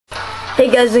Hey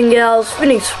guys and gals,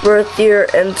 Phoenix Birth here,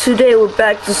 and today we're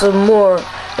back to some more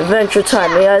Adventure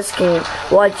Time. You're asking,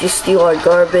 why'd you steal our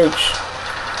garbage?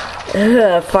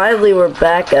 Finally we're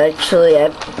back actually.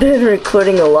 I've been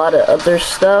recording a lot of other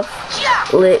stuff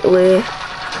lately.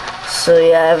 So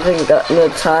yeah, I haven't gotten the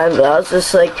time, but I was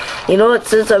just like, you know what,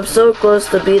 since I'm so close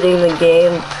to beating the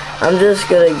game, I'm just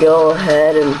gonna go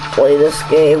ahead and play this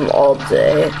game all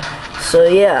day. So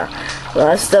yeah,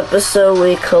 last episode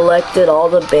we collected all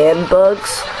the band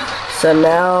bugs, so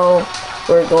now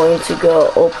we're going to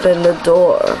go open the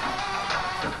door.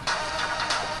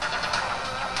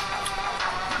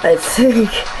 I think,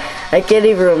 I can't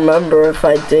even remember if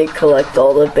I did collect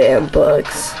all the band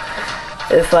bugs.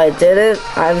 If I didn't,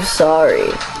 I'm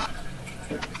sorry.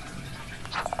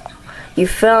 You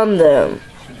found them.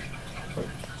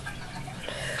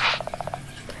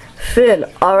 Finn,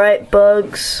 alright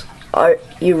bugs, are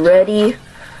you ready?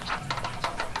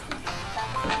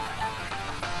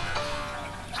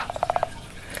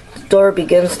 The door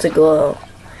begins to glow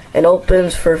and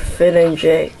opens for Finn and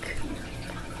Jake.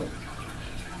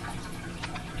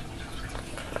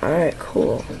 Alright,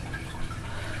 cool.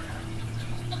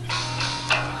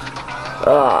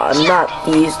 Not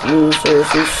these losers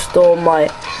who stole my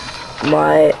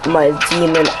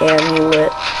demon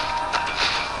amulet.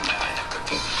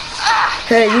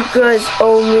 Hey, you guys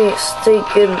owe me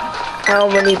stinking how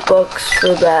many bucks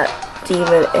for that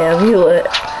demon amulet?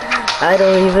 I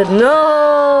don't even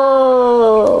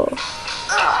know.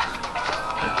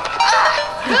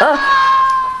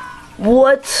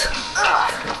 What?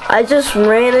 I just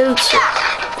ran into...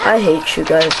 I hate you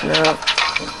guys now.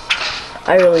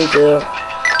 I really do.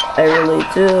 I really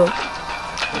do.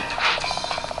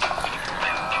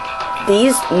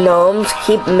 These gnomes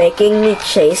keep making me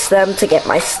chase them to get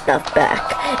my stuff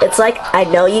back. It's like, I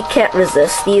know you can't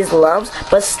resist these lumps,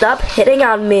 but stop hitting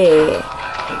on me.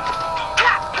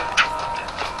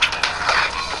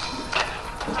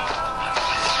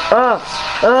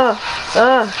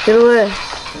 Get away.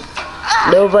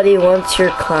 Nobody wants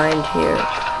your kind here.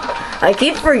 I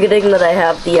keep forgetting that I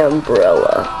have the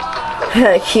umbrella.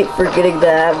 I keep forgetting that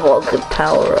I have all the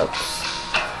power-ups.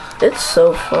 It's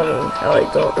so funny how I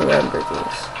don't remember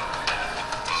these.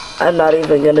 I'm not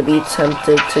even gonna be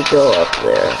tempted to go up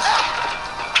there.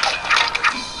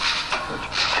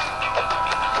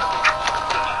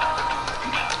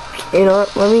 You know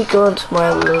what, let me go into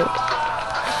my loot.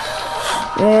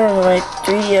 Man, my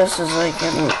 3DS is like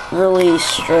in a really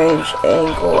strange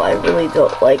angle. I really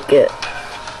don't like it.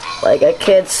 Like, I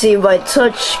can't see my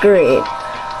touch screen.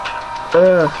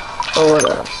 Oh,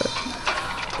 whatever.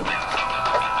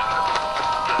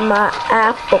 My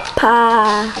apple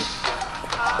pie.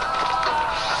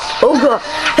 Oh god.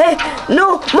 Hey,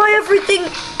 no, my everything.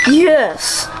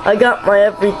 Yes, I got my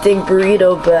everything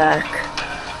burrito back.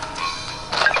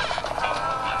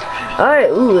 Alright,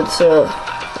 ooh, it's a...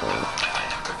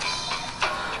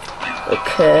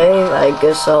 Okay, I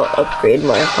guess I'll upgrade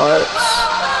my hearts.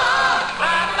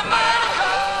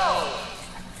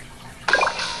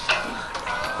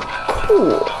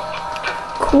 Cool.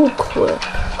 Cool clip.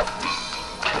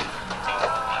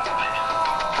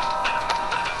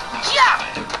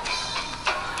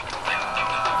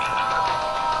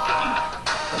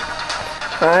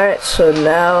 Alright, so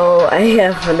now I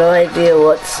have no idea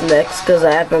what's next because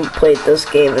I haven't played this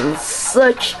game in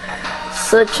such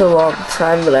a long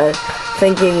time, but I'm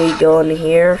thinking we go in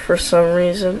here for some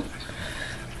reason.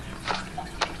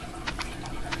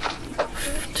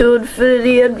 To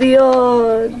infinity and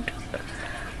beyond.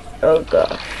 Oh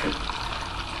gosh.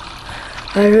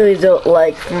 I really don't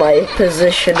like my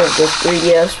position of the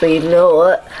 3DS, but you know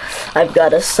what? I've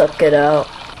gotta suck it out.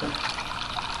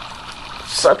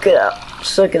 Suck it out.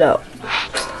 Suck it out.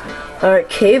 Alright,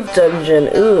 cave dungeon.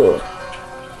 Ooh.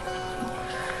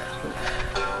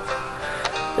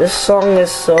 This song is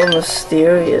so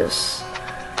mysterious.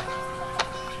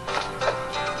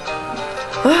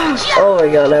 Oh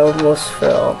my god, I almost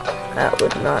fell. That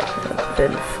would not have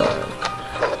been fun.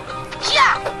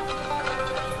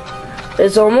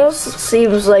 It almost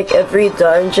seems like every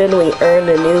dungeon we earn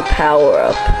a new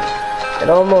power-up. It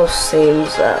almost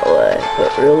seems that way,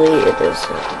 but really it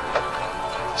isn't.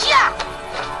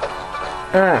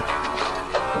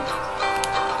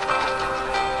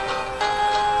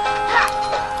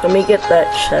 Let me get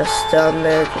that chest down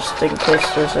there just in case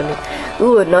there's any...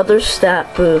 Ooh, another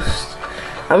stat boost.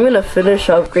 I'm gonna finish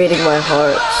upgrading my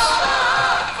hearts.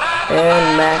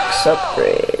 And max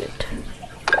upgrade.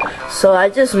 So I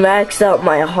just maxed out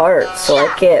my hearts, so I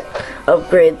can't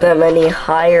upgrade them any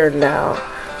higher now.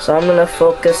 So I'm gonna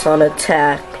focus on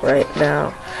attack right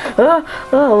now.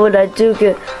 Oh, when I do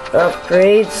get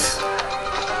upgrades.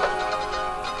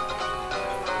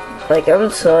 Like,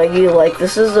 I'm telling you, like,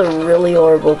 this is a really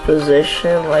horrible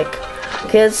position. Like,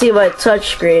 can't see my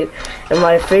touchscreen, and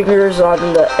my fingers on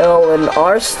the L and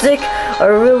R stick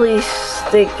are really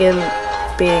stinking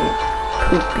being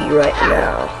poopy right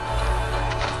now.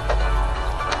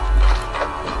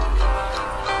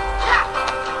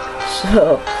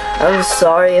 So, I'm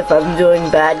sorry if I'm doing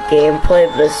bad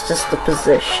gameplay, but it's just the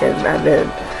position I'm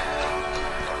in.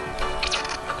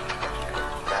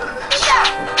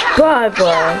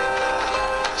 Bye-bye.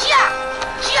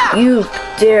 You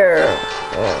dare.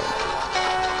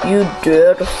 You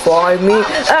dare defy me?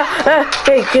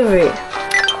 Hey, give me.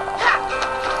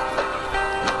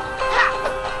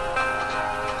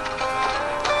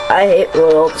 I hate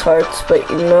royal tarts, but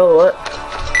you know what?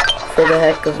 For the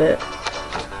heck of it.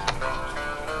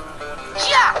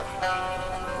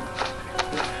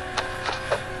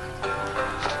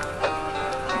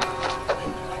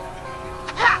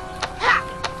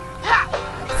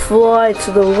 Fly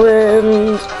to the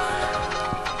wind.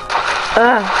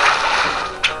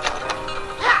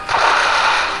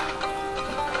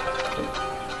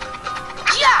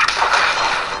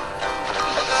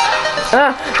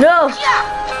 No!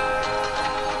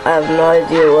 I have no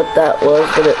idea what that was,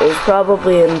 but it was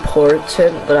probably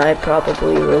important, but I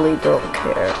probably really don't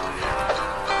care.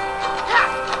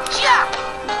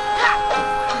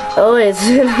 Oh, it's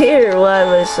in here. Why am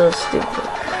I so stupid?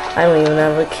 I don't even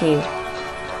have a key.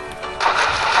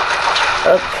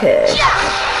 Okay.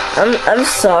 I'm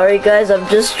sorry, guys. I'm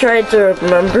just trying to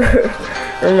remember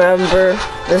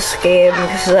this game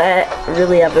because I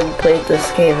really haven't played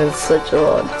this game in such a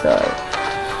long time.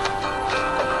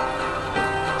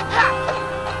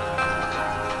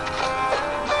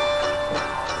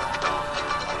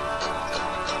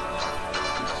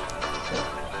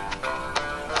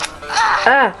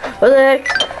 What the heck?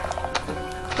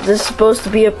 Is this supposed to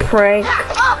be a prank?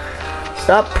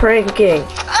 Stop pranking.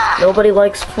 Nobody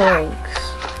likes pranks.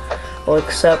 Well,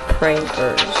 except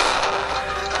prankers.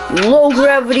 Low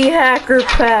gravity hacker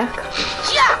pack.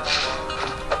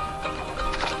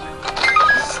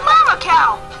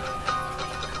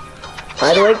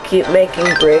 Why do I keep making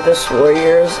Bravest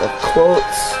Warriors of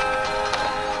quotes?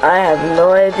 I have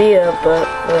no idea, but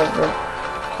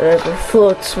whatever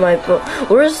floats my boat.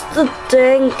 Where's the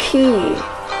dang key?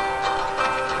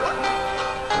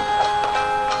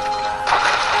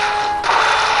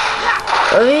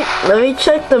 Let me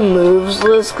check the moves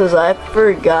list because I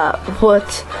forgot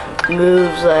what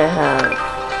moves I have.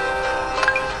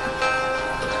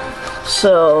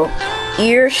 So,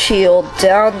 ear shield,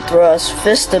 down thrust,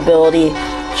 fist ability,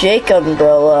 Jake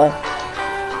umbrella,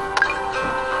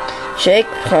 Jake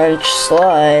punch,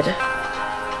 slide.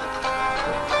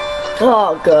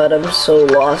 Oh god, I'm so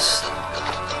lost.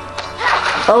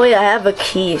 Oh wait, I have a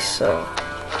key, so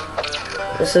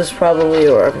this is probably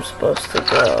where I'm supposed to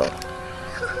go.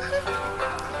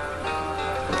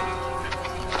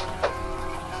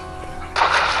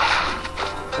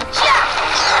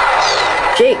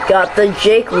 Jake got the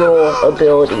Jake roll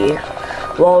ability.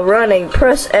 While running,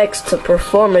 press X to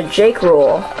perform a Jake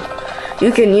roll.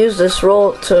 You can use this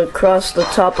roll to cross the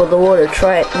top of the water.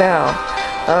 Try it now.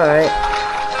 Alright.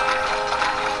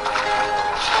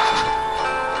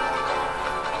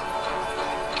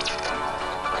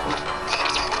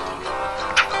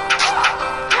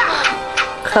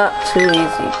 Cut too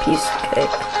easy, piece of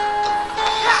cake.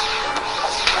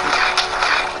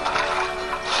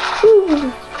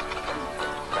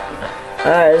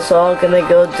 Alright, it's all gonna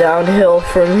go downhill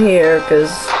from here,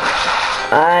 because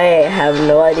I have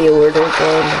no idea where to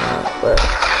go now, but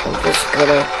I'm just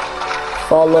gonna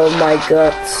follow my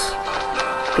guts.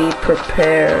 Be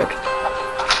prepared.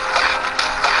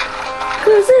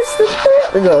 Cause it's the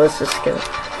third. No, let's just get it.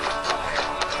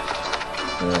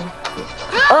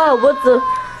 Oh, what the?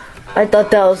 I thought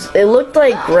that was, it looked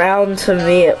like ground to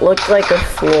me. It looked like a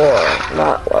floor,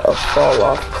 not a fall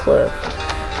off cliff.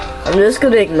 I'm just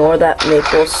gonna ignore that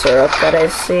maple syrup that I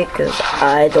see because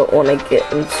I don't want to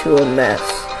get into a mess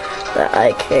that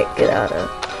I can't get out of.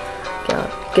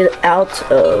 Get out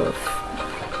of.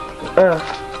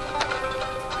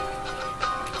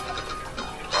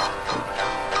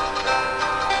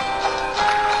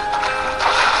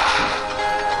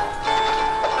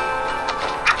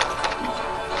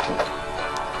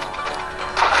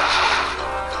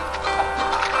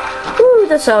 Woo,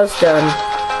 that's how it's done.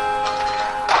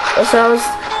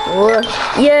 What?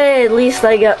 Yay, at least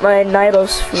I got my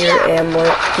Nidosphere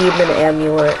amulet, demon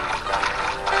amulet.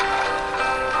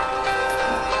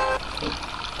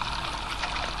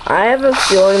 I have a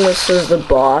feeling this is the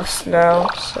boss now,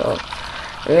 so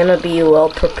I'm gonna be well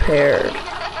prepared.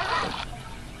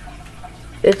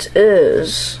 It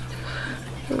is.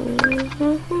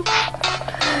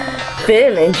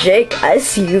 Finn and Jake, I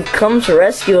see you've come to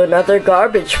rescue another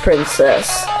garbage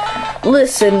princess.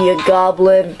 Listen, you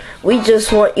goblin, we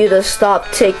just want you to stop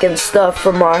taking stuff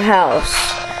from our house.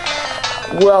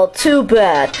 Well, too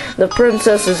bad. The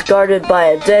princess is guarded by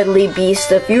a deadly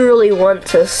beast. If you really want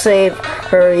to save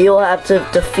her, you'll have to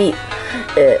defeat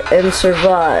it and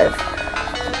survive.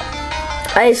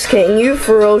 Ice King, you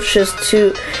ferocious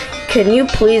too. Can you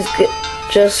please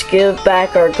just give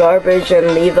back our garbage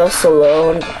and leave us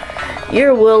alone?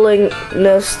 Your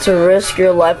willingness to risk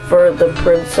your life for the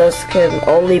princess can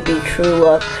only be true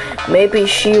love. Maybe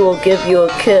she will give you a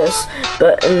kiss,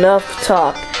 but enough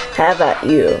talk. Have at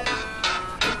you.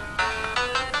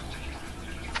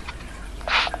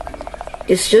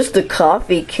 It's just a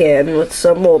coffee can with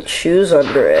some old shoes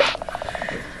under it.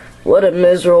 What a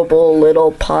miserable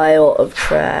little pile of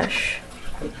trash.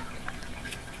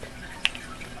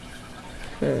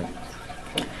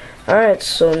 Alright,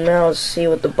 so now let's see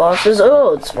what the boss is.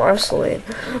 Oh, it's Marceline.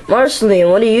 Marceline,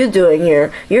 what are you doing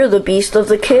here? You're the beast of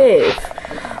the cave.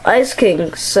 Ice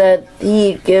King said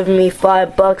he'd give me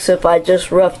 $5 if I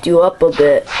just roughed you up a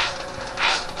bit.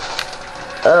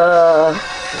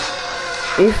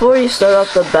 Before you start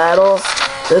off the battle,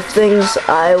 the things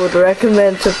I would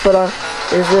recommend to put on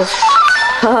is this.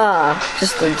 Haha,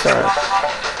 just in time.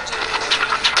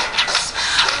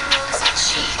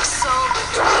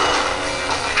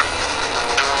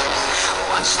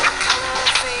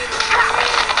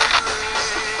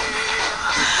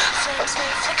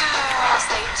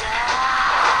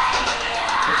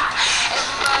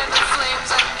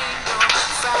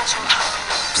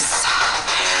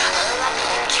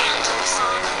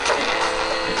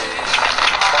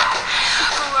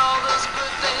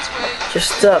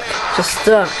 Just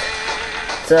duck.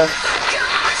 Duck.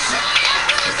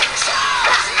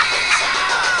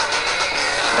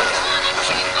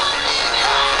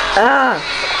 Ah!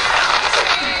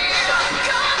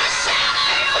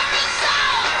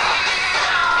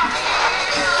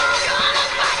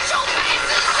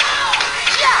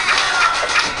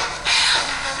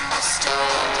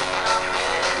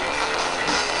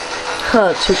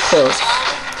 Huh, too close.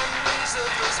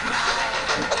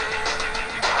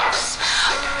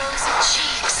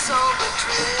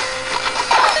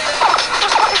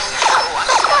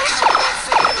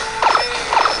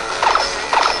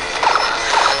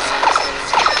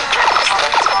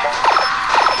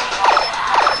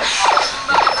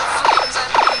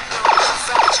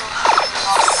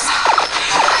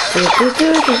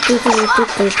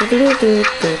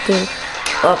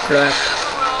 Oh crap.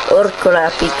 Or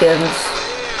crapikins.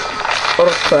 Or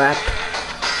crap.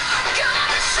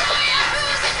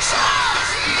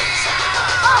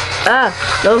 Ah!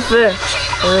 No fair.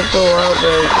 Little wild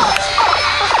bird.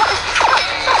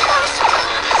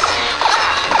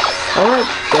 Oh my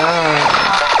god.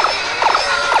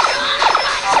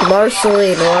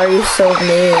 Marceline, why are you so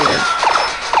mean?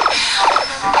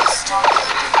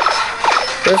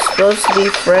 We're supposed to be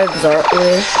friends, aren't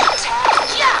we?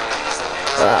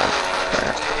 Ah,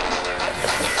 crap.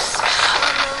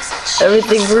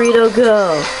 Everything burrito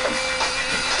go!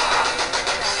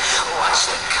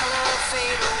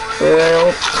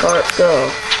 Rail cart go.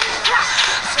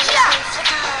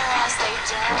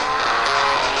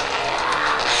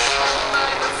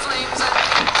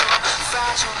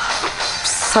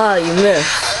 Ha, you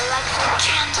missed.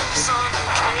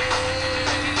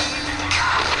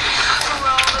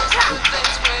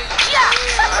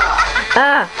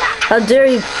 Ah! How dare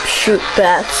you shoot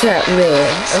bats at me?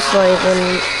 That's not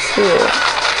even cool.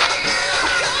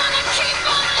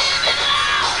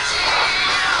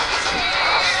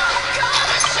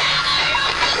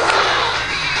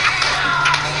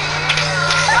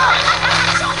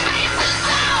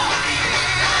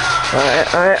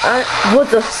 Alright. What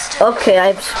the? Okay,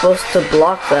 I'm supposed to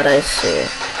block that, I see.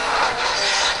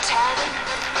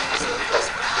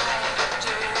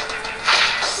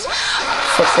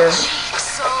 Sucker.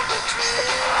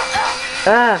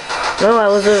 Ah, no, I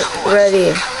wasn't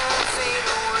ready.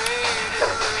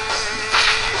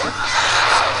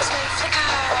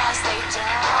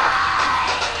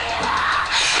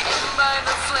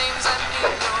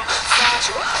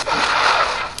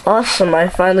 Awesome, I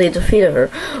finally defeated her.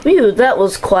 Whew, that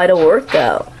was quite a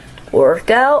workout.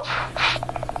 Workout?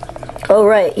 Oh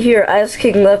right, here, Ice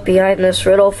King left behind this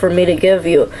riddle for me to give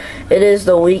you. It is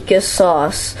the weakest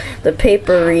sauce. The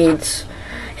paper reads,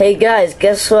 "Hey guys,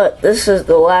 guess what? This is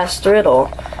the last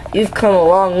riddle. You've come a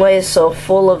long way, so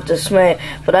full of dismay,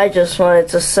 but I just wanted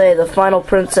to say the final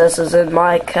princess is in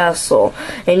my castle,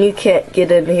 and you can't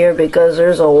get in here because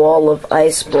there's a wall of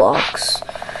ice blocks.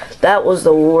 That was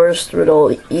the worst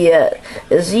riddle yet.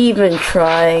 Is he even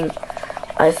trying?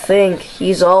 I think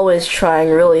he's always trying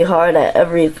really hard at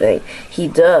everything he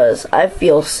does. I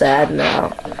feel sad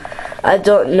now. I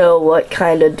don't know what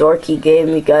kind of dorky game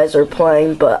you guys are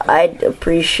playing, but I'd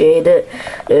appreciate it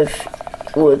if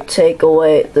it would take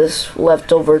away this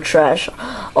leftover trash.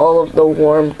 All of the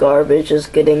warm garbage is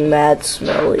getting mad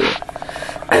smelly.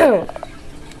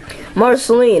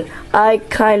 Marceline, I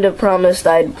kind of promised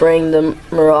I'd bring the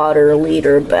Marauder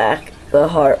leader back, the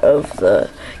heart of the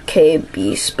cave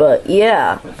beast, but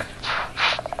yeah.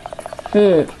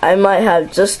 I might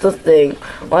have just the thing.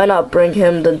 Why not bring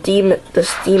him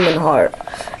this demon heart?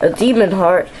 A demon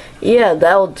heart? Yeah,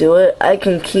 that'll do it. I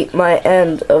can keep my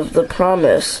end of the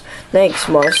promise. Thanks,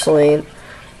 Marceline.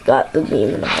 Got the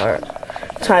demon heart.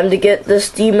 Time to get this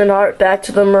demon heart back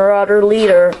to the Marauder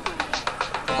leader.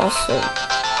 Awesome.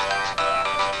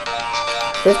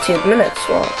 15 minutes.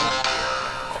 Wow.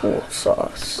 Cool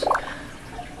sauce.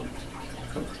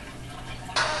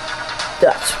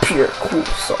 That's pure cool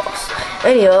sauce.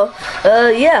 Anyhow,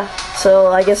 yeah, so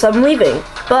I guess I'm leaving.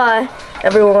 Bye,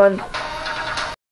 everyone.